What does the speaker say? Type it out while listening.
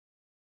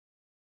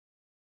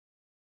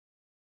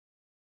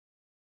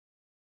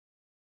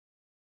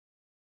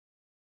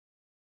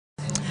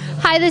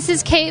Hi, this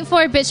is Kate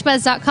for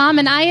BitchBuzz.com,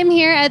 and I am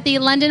here at the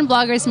London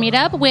Bloggers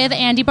Meetup with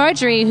Andy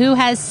Bargery, who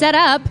has set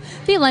up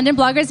the London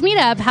Bloggers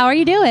Meetup. How are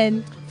you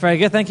doing? Very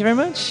good, thank you very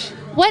much.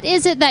 What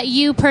is it that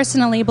you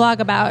personally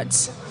blog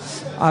about?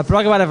 I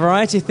blog about a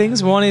variety of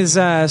things. One is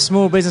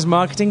small business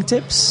marketing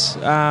tips.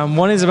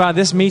 One is about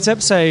this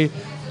meetup, so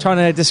trying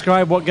to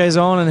describe what goes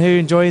on and who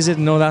enjoys it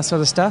and all that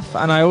sort of stuff.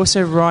 And I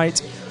also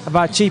write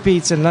about cheap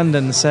eats in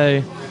London,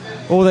 so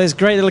all those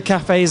great little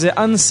cafes, the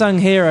unsung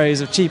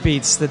heroes of cheap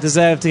eats that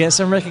deserve to get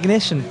some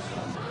recognition.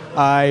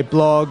 I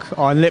blog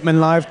on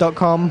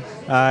litmanlive.com.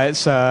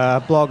 It's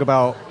a blog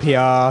about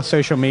PR,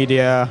 social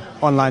media,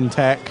 online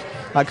tech,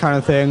 that kind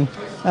of thing.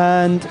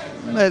 And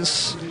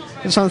it's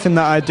something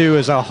that I do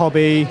as a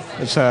hobby.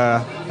 It's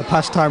a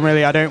pastime,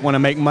 really. I don't want to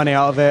make money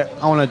out of it.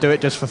 I want to do it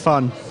just for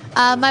fun.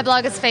 My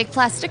blog is Fake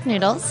Plastic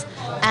Noodles,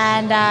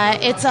 and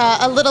it's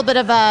a little bit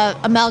of a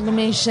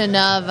amalgamation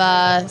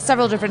of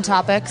several different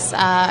topics.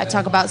 I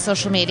talk about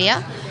social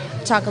media,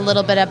 talk a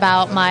little bit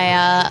about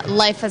my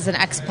life as an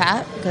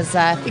expat, because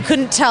you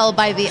couldn't tell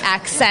by the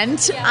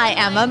accent, I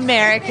am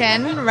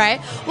American,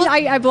 right? Well,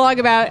 I blog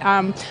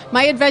about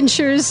my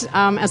adventures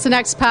as an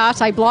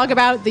expat. I blog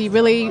about the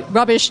really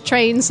rubbish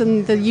trains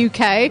in the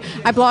UK.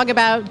 I blog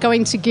about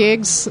going to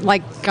gigs,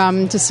 like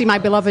to see my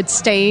beloved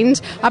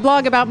Stained. I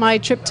blog about my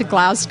trip to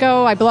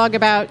Glasgow. I blog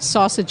about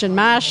sausage and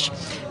mash.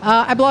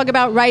 I blog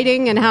about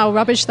writing and how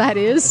rubbish that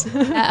is.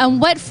 And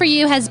what for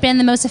you has been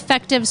the most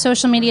effective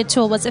social media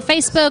tool? Was it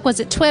Facebook? Was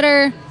it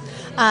Twitter?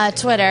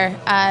 Twitter.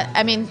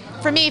 I mean,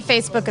 for me,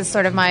 Facebook is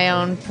sort of my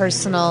own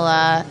personal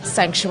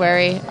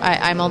sanctuary.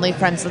 I'm only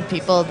friends with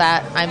people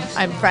that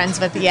I'm friends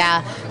with.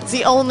 Yeah, it's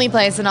the only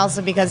place, and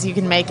also because you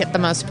can make it the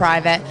most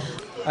private.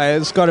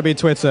 It's got to be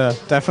Twitter,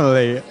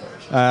 definitely.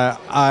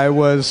 I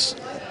was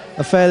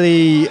a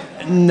fairly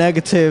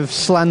negative,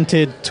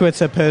 slanted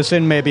Twitter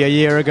person maybe a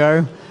year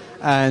ago,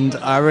 and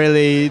I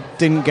really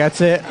didn't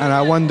get it, and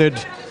I wondered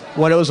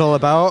what it was all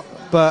about.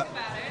 But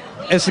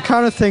it's the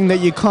kind of thing that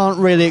you can't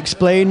really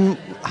explain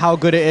how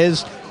good it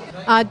is.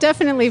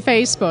 Definitely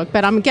Facebook,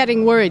 but I'm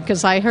getting worried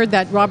because I heard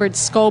that Robert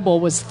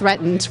Scoble was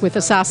threatened with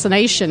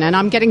assassination, and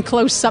I'm getting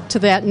close up to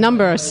that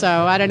number, so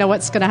I don't know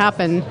what's going to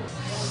happen.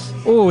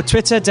 Oh,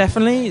 Twitter,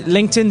 definitely.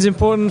 LinkedIn's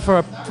important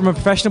from a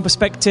professional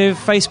perspective.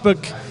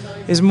 Facebook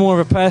is more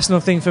of a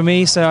personal thing for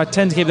me, so I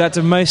tend to keep that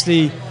to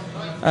mostly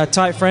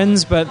tight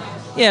friends. But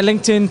yeah,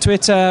 LinkedIn,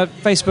 Twitter,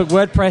 Facebook,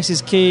 WordPress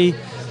is key.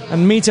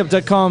 And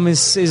meetup.com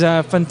is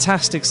a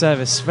fantastic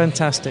service.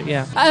 Fantastic,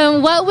 yeah.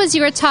 What was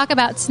your talk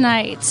about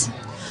tonight?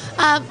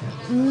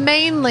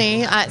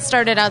 Mainly, it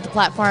started out the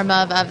platform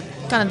of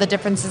kind of the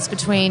differences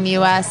between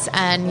US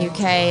and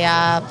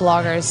UK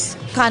bloggers.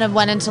 Kind of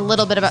went into a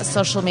little bit about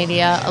social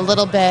media, a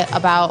little bit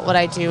about what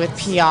I do with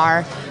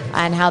PR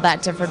and how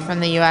that differed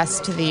from the US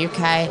to the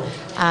UK.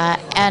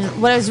 And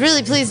what I was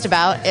really pleased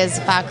about is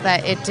the fact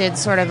that it did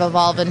sort of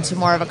evolve into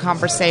more of a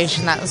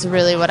conversation. That was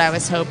really what I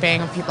was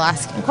hoping, people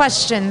asking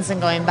questions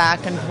and going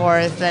back and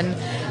forth. And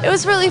it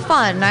was really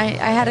fun. I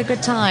had a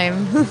good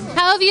time.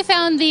 How have you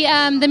found the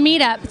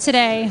meetup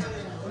today?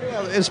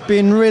 Well, it's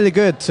been really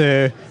good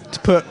to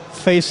put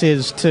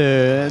faces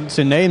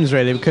to names,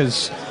 really,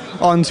 because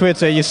on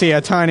Twitter you see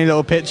a tiny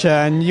little picture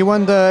and you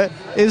wonder,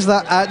 is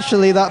that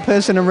actually that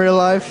person in real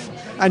life?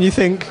 And you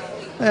think,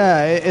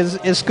 yeah,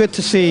 it's good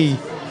to see,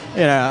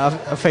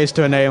 a face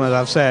to a name, as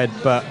I've said,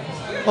 but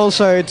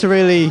also to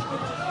really,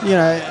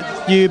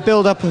 you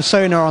build up a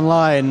persona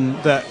online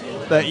that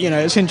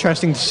it's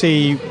interesting to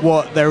see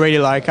what they're really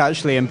like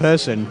actually in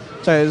person.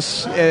 So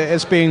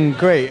it's been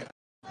great.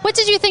 What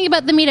did you think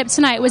about the meetup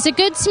tonight? Was it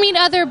good to meet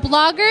other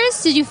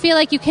bloggers? Did you feel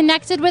like you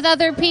connected with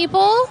other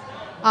people?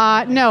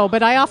 No,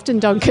 but I often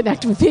don't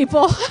connect with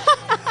people.